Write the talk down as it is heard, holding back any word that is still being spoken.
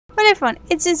everyone,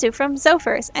 it's Zuzu from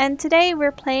Zhoverse, and today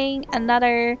we're playing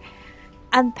another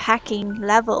unpacking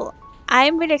level.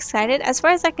 I'm really excited. As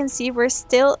far as I can see, we're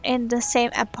still in the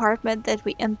same apartment that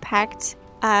we unpacked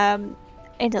in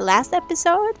the last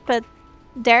episode, but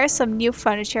there's some new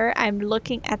furniture. I'm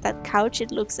looking at that couch,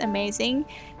 it looks amazing.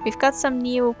 We've got some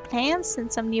new plants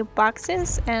and some new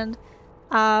boxes, and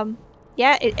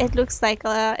yeah, it looks like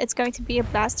it's going to be a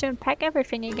blast to unpack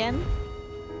everything again.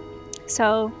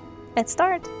 So let's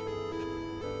start.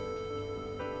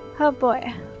 Oh boy.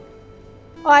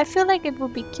 Oh, I feel like it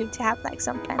would be cute to have like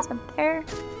some plants up there.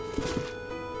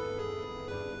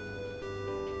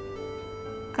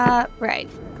 Right.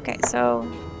 Okay,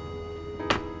 so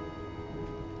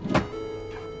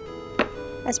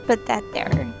let's put that there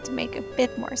to make a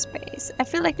bit more space. I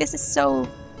feel like this is so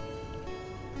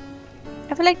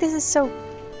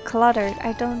cluttered.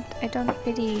 I don't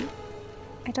really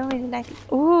like it.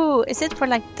 Ooh, is it for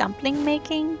like dumpling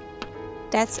making?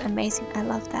 That's amazing. I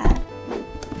love that.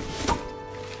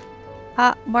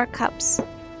 More cups.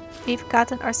 We've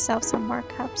gotten ourselves some more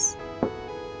cups.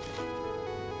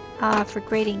 For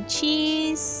grating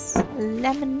cheese,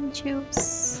 lemon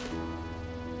juice.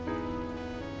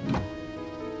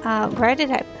 Where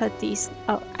did I put these?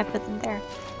 Oh, I put them there.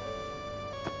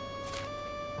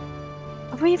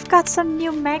 We've got some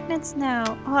new magnets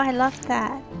now. Oh, I love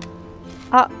that.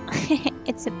 Oh,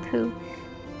 it's a poo.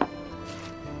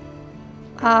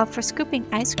 For scooping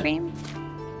ice cream.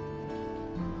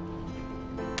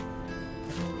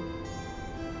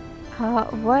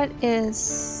 What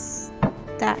is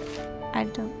that? I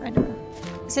don't know.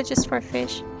 Is it just for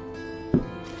fish?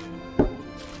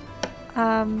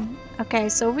 Okay,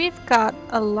 so we've got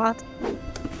a lot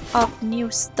of new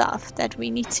stuff that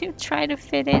we need to try to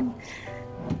fit in.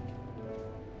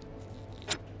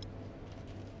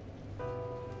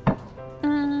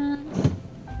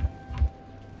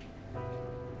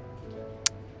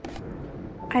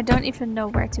 I don't even know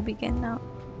where to begin now.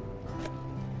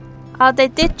 They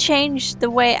did change the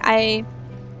way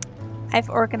I've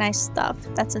organized stuff.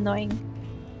 That's annoying.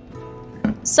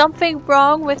 Something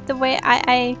wrong with the way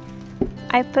I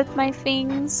put my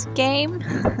things, game.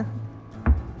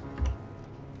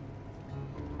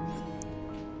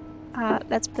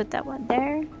 Let's put that one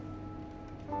there.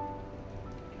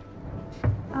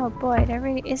 Oh boy, there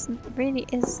really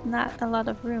is not a lot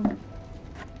of room.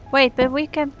 Wait, but we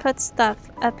can put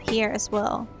stuff up here as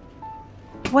well.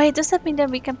 Wait, does that mean that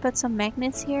we can put some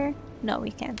magnets here? No,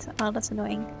 we can't. Oh, that's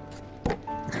annoying.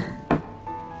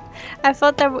 I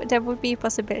thought there would be a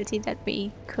possibility that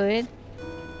we could.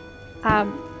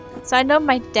 So I know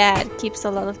my dad keeps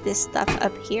a lot of this stuff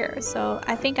up here, so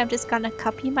I think I'm just gonna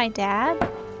copy my dad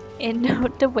in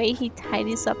the way he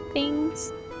tidies up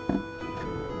things.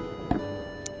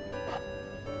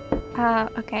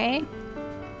 Okay.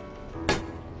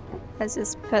 Let's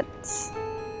just put...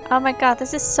 Oh my god,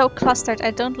 this is so clustered. I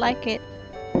don't like it.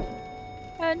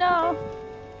 Oh no.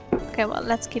 Okay, well,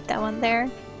 let's keep that one there.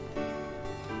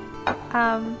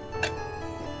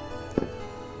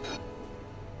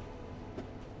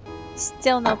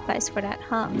 Still no place for that,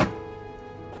 huh?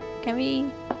 Can we...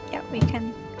 Yeah, we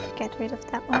can get rid of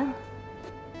that one.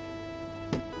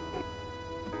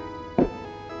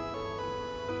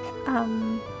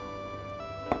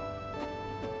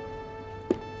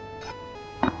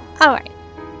 Alright.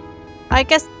 I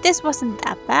guess this wasn't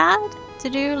that bad to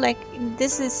do. Like,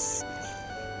 this is...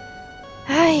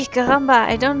 Ay, caramba,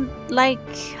 I don't like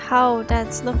how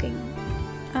that's looking.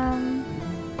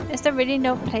 Is there really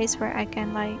no place where I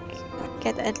can, like,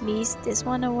 get at least this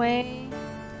one away?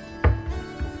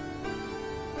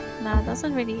 No, it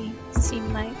doesn't really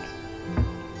seem like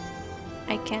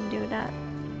I can do that.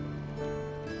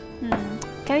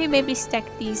 Can we maybe stack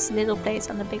these little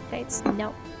plates on the big plates?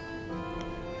 No.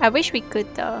 I wish we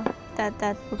could though.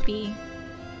 That would be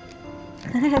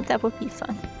that would be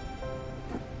fun.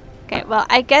 Okay, well,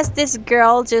 I guess this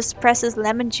girl just presses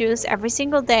lemon juice every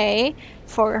single day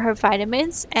for her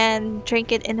vitamins and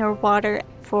drink it in her water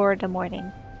for the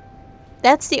morning.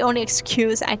 That's the only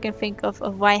excuse I can think of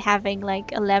why having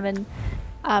like a lemon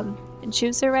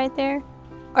juicer right there.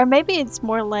 Or maybe it's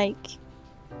more like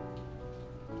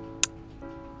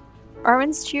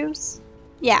orange juice.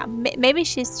 Yeah, maybe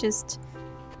she's just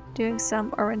doing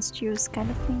some orange juice kind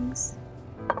of things.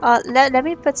 Let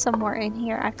me put some more in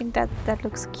here. I think that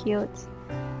looks cute.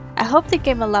 I hope the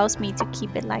game allows me to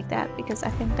keep it like that because I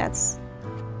think that's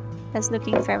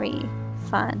looking very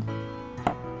fun.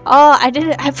 Oh,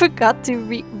 I forgot to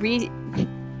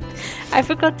I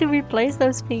forgot to replace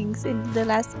those things in the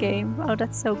last game. Oh,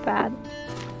 that's so bad.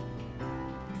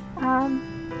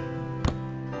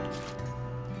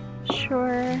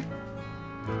 Sure.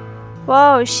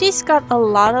 Whoa, she's got a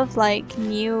lot of like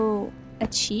new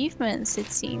achievements, it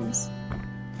seems.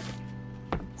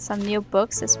 Some new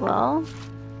books as well.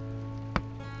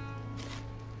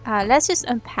 Let's just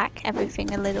unpack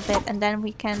everything a little bit and then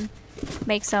we can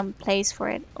make some place for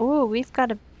it. Oh, we've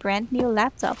got a brand new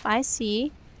laptop. I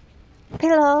see.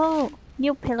 Pillow!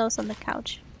 New pillows on the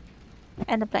couch.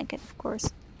 And a blanket, of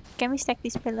course. Can we stack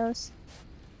these pillows?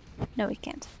 No, we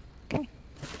can't. Okay.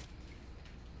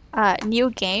 New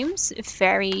games.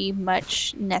 Very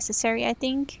much necessary, I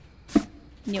think.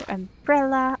 New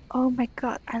umbrella. Oh my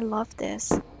god, I love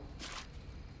this.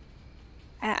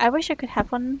 I wish I could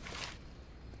have one.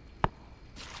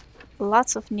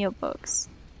 Lots of new books.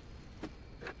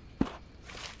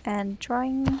 And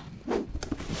drawing.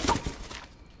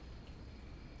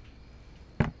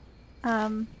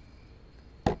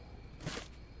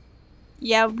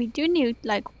 Yeah, we do need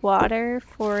like water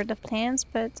for the plants,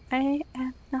 but I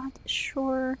am not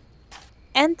sure.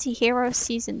 Anti-Hero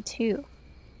Season 2.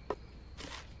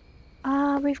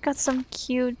 We've got some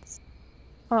cute...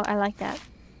 Oh, I like that.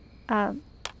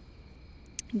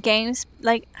 Games,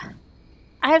 like...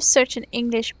 I have such an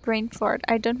English brain fart.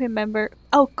 I don't remember...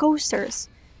 Oh, coasters!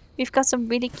 We've got some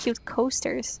really cute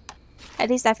coasters. At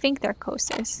least I think they're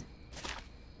coasters.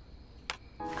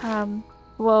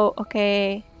 Whoa,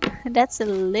 okay. That's a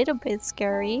little bit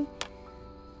scary.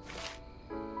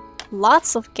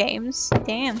 Lots of games.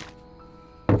 Damn.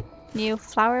 New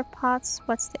flower pots.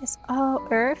 What's this? Oh,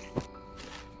 earth.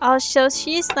 Oh, so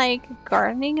she's like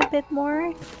gardening a bit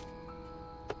more.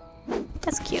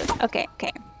 That's cute. Okay,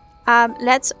 okay.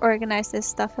 Let's organize this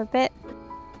stuff a bit.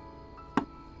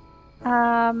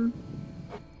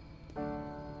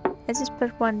 Let's just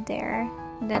put one there,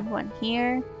 and then one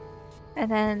here. And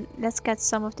then let's get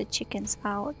some of the chickens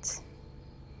out.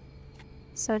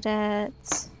 So that...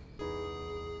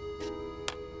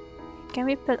 Can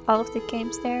we put all of the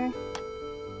games there?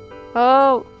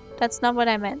 Oh, that's not what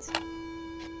I meant.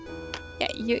 Yeah,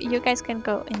 you guys can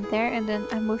go in there and then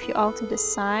I move you all to the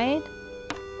side.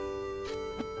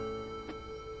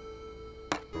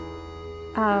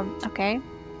 Okay.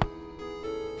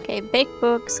 Okay, big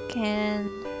books can...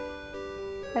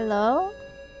 Hello?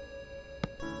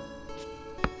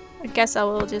 I guess I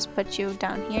will just put you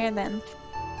down here then.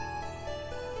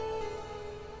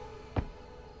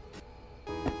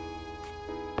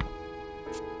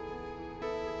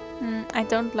 I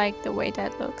don't like the way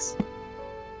that looks.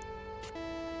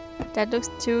 That looks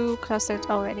too clustered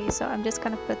already, so I'm just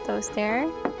gonna put those there.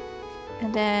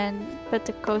 And then put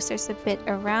the coasters a bit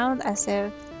around as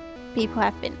if people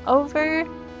have been over.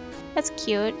 That's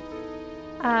cute.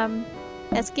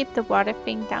 Let's keep the water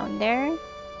thing down there.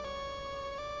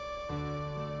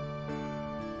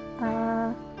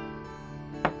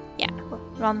 Yeah,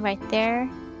 one right there.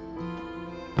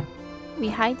 We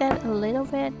hide that a little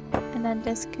bit, and then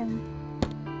this can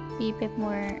be a bit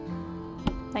more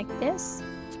like this.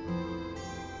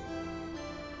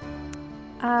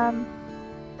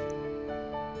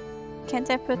 Can't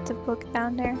I put the book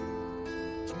down there?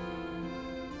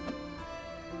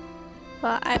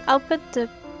 Well, I'll put the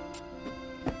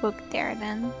book there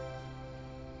then.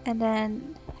 And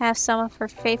then have some of her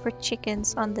favorite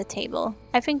chickens on the table.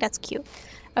 I think that's cute.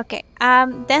 Okay,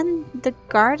 then the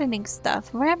gardening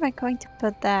stuff. Where am I going to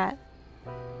put that?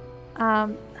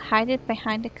 Hide it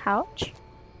behind the couch?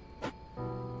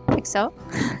 Like so?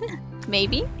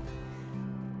 Maybe?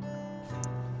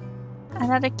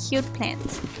 Another cute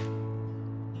plant.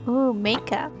 Ooh,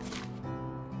 makeup.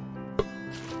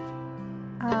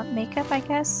 Makeup, I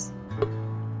guess?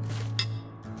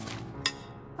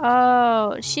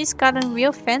 Oh, she's gotten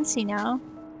real fancy now.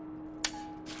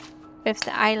 With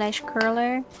the eyelash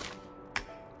curler.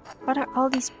 What are all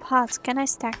these pots? Can I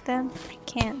stack them? I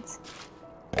can't.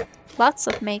 Lots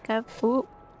of makeup. Ooh.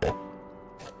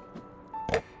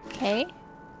 Okay.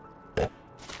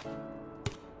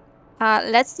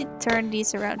 Let's turn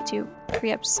these around to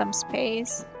free up some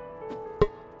space.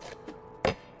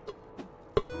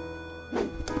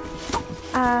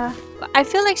 I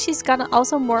feel like she's gotten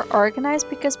also more organized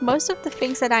because most of the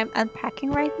things that I'm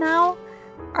unpacking right now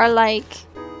are like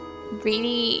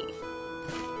really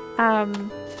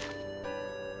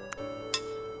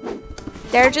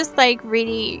they're just like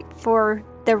really for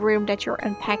the room that you're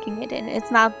unpacking it in. It's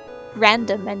not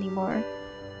random anymore.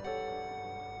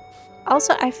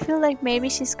 Also, I feel like maybe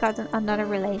she's gotten another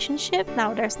relationship.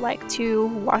 Now there's like 2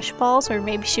 wash balls, or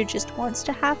maybe she just wants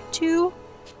to have 2.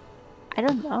 I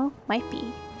don't know. Might be.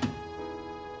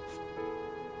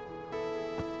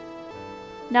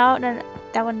 No.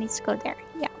 That one needs to go there.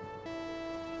 Yeah.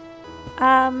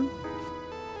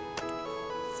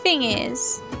 Thing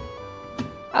is...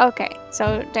 Okay.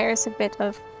 So there's a bit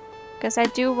of, because I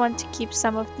do want to keep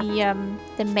some of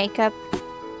the makeup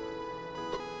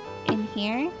in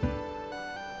here.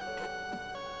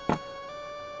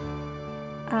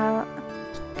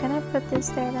 Can I put this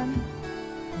there then?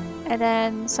 And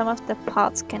then some of the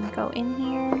pots can go in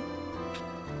here.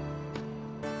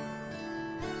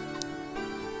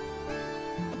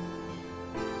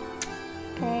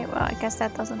 Okay, well I guess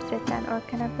that doesn't fit then. Or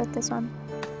can I put this one?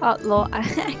 Oh lol, I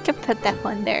can put that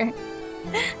one there.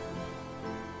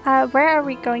 Where are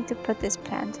we going to put this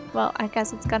plant? Well, I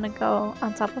guess it's gonna go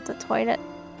on top of the toilet.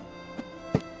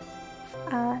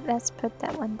 Let's put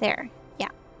that one there. Yeah.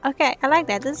 Okay, I like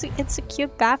that. It's a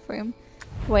cute bathroom.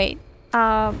 Wait.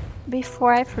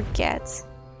 Before I forget,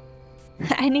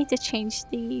 I need to change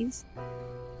these.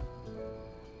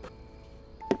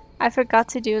 I forgot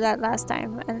to do that last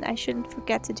time, and I shouldn't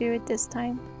forget to do it this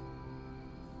time.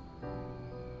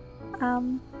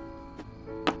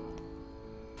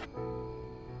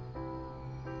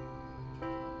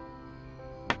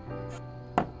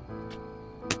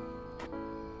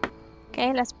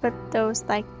 Okay, let's put those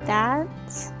like that.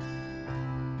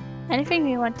 Anything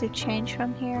we want to change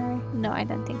from here? No, I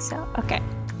don't think so. Okay,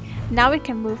 now we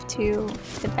can move to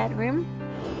the bedroom.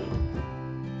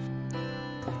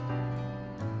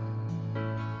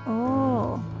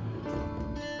 Oh,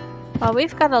 well,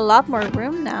 we've got a lot more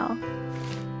room now.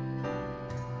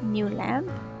 New lamp.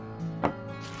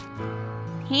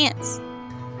 Pants.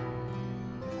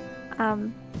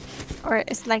 Or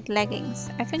it's like leggings.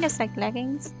 I think it's like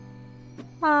leggings.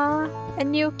 Ah, a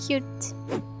new cute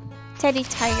teddy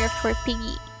tiger for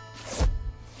Piggy.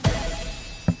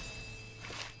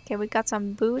 Okay, we got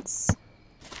some boots.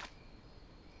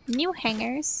 New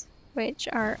hangers, which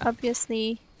are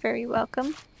obviously very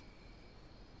welcome.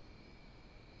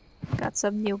 Got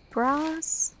some new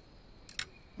bras.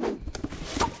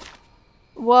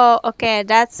 Whoa, okay,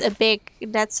 that's a big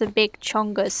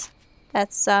chongus.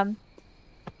 That's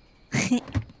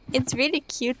it's really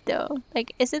cute though.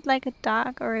 Like, is it like a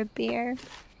dog or a bear?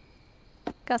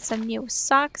 Got some new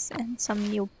socks and some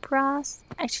new bras.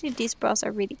 Actually, these bras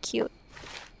are really cute.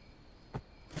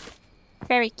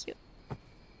 Very cute.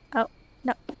 Oh,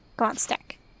 no. Go on,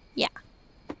 stack. Yeah.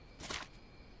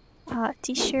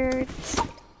 T-shirts.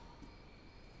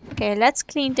 Okay, let's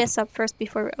clean this up first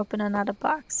before we open another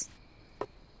box.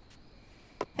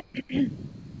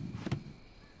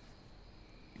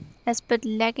 Let's put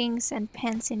leggings and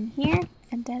pants in here,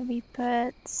 and then we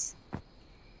put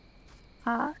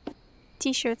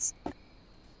t-shirts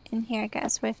in here, I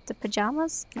guess, with the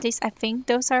pajamas. At least I think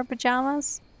those are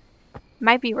pajamas.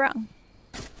 Might be wrong.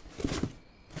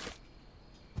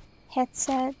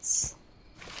 Headsets.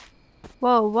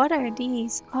 Whoa, what are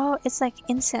these? Oh, it's like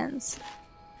incense.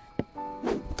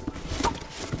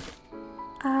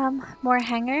 More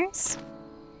hangers.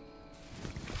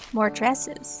 More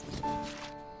dresses.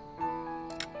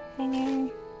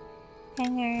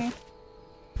 Hanger.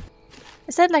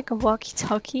 Is that like a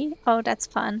walkie-talkie? Oh, that's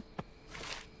fun.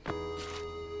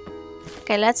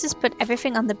 Okay, let's just put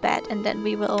everything on the bed and then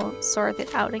we will sort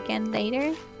it out again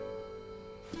later.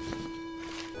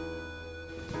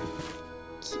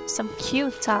 Some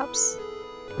cute tops.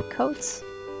 Coats.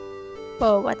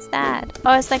 Whoa, what's that?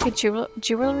 Oh, it's like a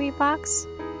jewelry box,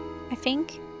 I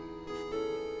think.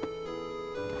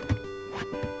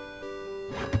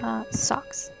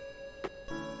 Socks.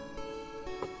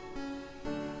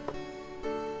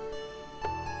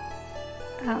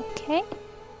 Okay.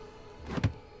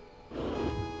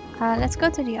 Let's go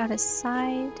to the other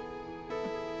side.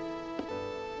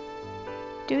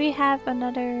 Do we have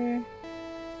another?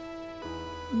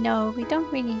 No, we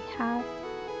don't really have.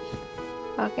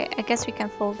 Okay, I guess we can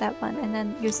fold that one and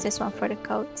then use this one for the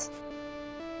coat.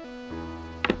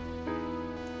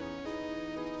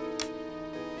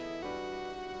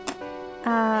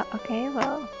 Okay,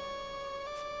 well.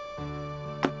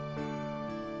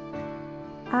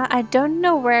 I don't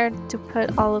know where to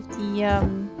put all of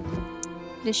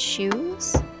the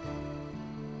shoes.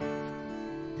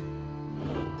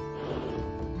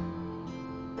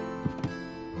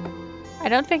 I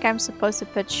don't think I'm supposed to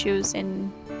put shoes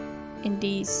in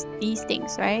these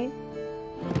things, right?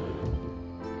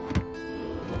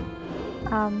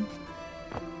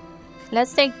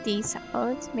 Let's take these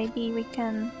out. Maybe we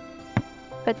can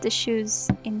put the shoes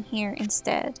in here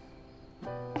instead.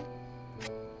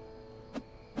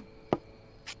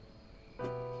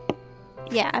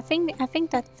 Yeah, I think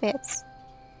that fits.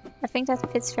 I think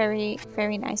that fits very,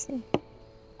 very nicely.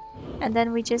 And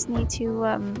then we just need to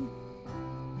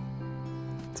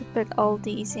put all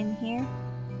these in here.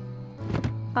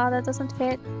 Oh, that doesn't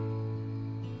fit.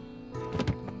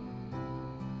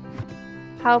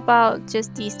 How about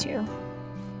just these two?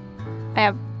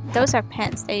 Those are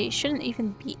pens. They shouldn't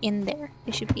even be in there.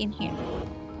 They should be in here.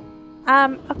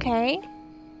 Okay.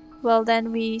 Well,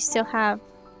 then we still have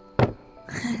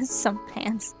some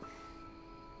pants.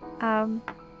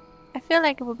 I feel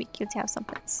like it would be cute to have some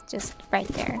pants just right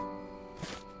there.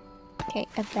 Okay,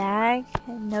 a bag,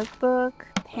 a notebook,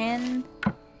 pen.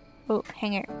 Oh,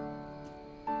 hanger.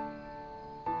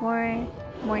 More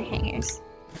hangers.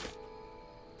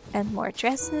 And more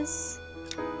dresses.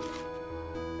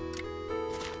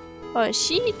 Oh,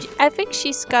 I think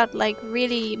she's got like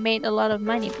really made a lot of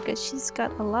money because she's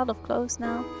got a lot of clothes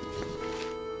now.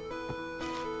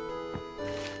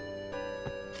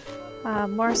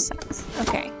 More socks.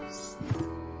 Okay.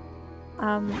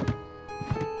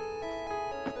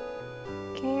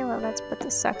 Okay, well, let's put the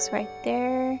socks right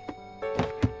there.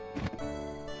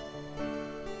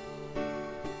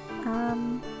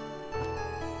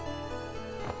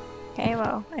 Okay,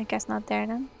 well, I guess not there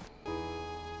then.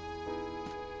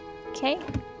 Okay.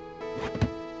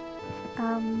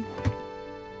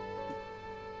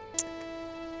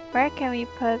 Where can we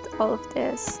put all of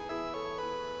this?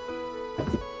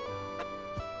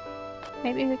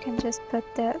 Maybe we can just put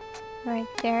that right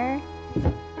there.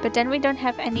 But then we don't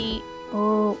have any...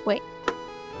 Oh, wait.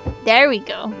 There we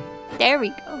go. There we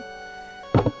go.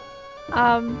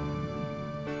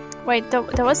 Wait,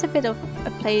 there was a bit of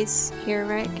a place here,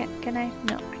 right? Can I?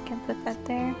 No, I can't put that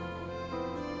there.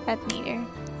 That neither.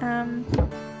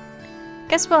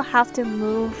 Guess we'll have to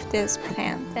move this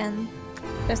plant and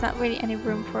there's not really any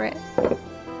room for it.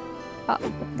 Oh,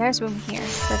 there's room here,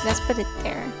 but let's put it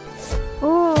there.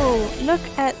 Oh, look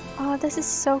at... Oh, this is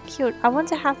so cute. I want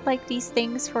to have like these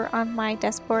things for on my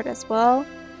dashboard as well.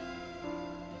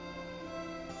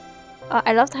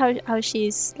 I loved how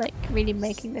she's like really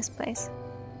making this place.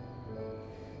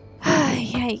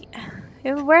 Yay.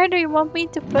 Where do you want me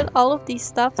to put all of these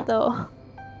stuff though?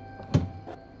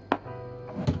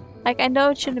 Like, I know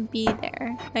it shouldn't be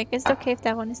there. Like, is it okay if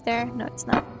that one is there? No, it's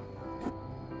not.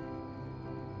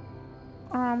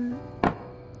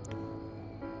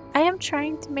 I am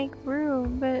trying to make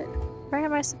room, but where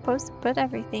am I supposed to put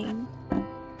everything?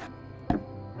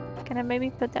 Can I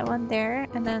maybe put that one there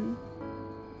and then...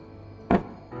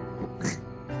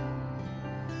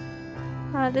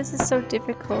 this is so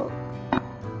difficult.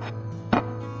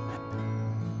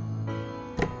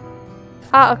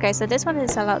 Oh, okay, so this one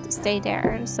is allowed to stay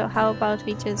there. So how about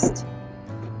we just...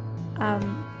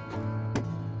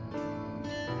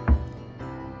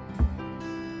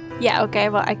 Yeah, okay,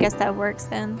 well, I guess that works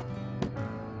then.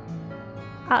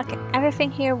 Okay, everything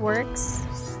here works.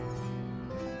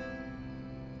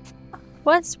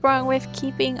 What's wrong with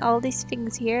keeping all these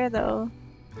things here, though?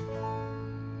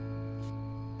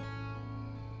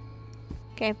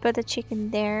 Okay, put the chicken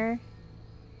there.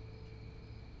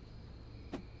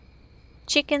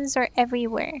 Chickens are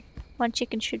everywhere. One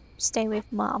chicken should stay with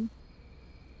mom.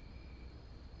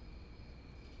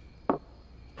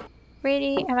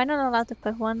 Really? Am I not allowed to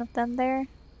put one of them there?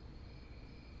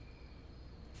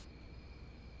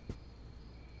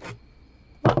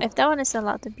 Well, if that one is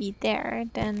allowed to be there,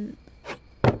 then...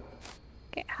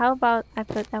 Okay, how about I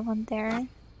put that one there?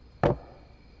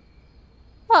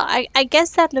 Well, I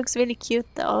guess that looks really cute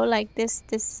though. Like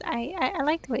I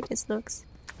like the way this looks.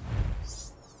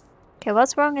 Okay,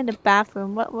 what's wrong in the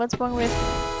bathroom? What's wrong with...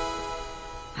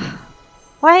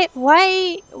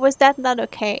 Why was that not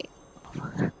okay?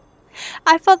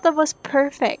 I thought that was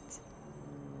perfect.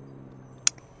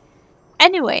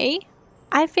 Anyway,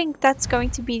 I think that's going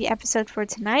to be the episode for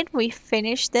tonight. We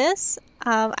finished this.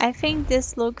 I think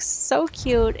this looks so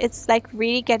cute. It's like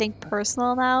really getting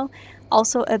personal now.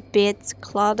 Also a bit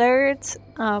cluttered.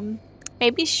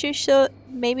 Maybe she should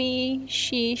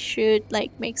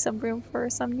like make some room for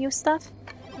some new stuff.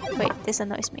 Wait, this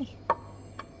annoys me.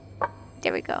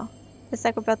 There we go. It's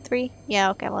like about 3. Yeah,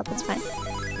 okay, well that's fine.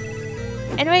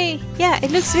 Anyway, yeah,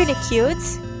 it looks really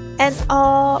cute. And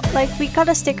like we got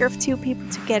a sticker of 2 people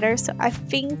together, so I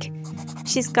think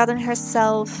she's gotten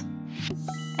herself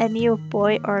a new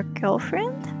boy or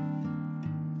girlfriend.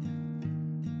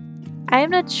 I'm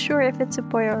not sure if it's a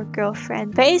boy or a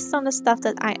girlfriend. Based on the stuff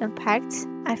that I unpacked,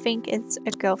 I think it's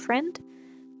a girlfriend.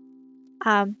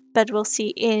 But we'll see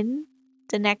in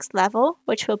the next level,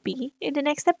 which will be in the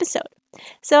next episode.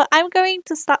 So I'm going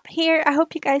to stop here. I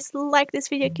hope you guys liked this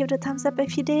video. Give it a thumbs up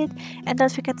if you did. And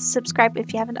don't forget to subscribe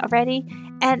if you haven't already.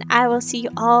 And I will see you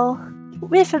all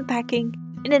with Unpacking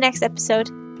in the next episode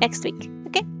next week.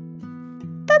 Okay?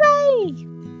 Bye-bye!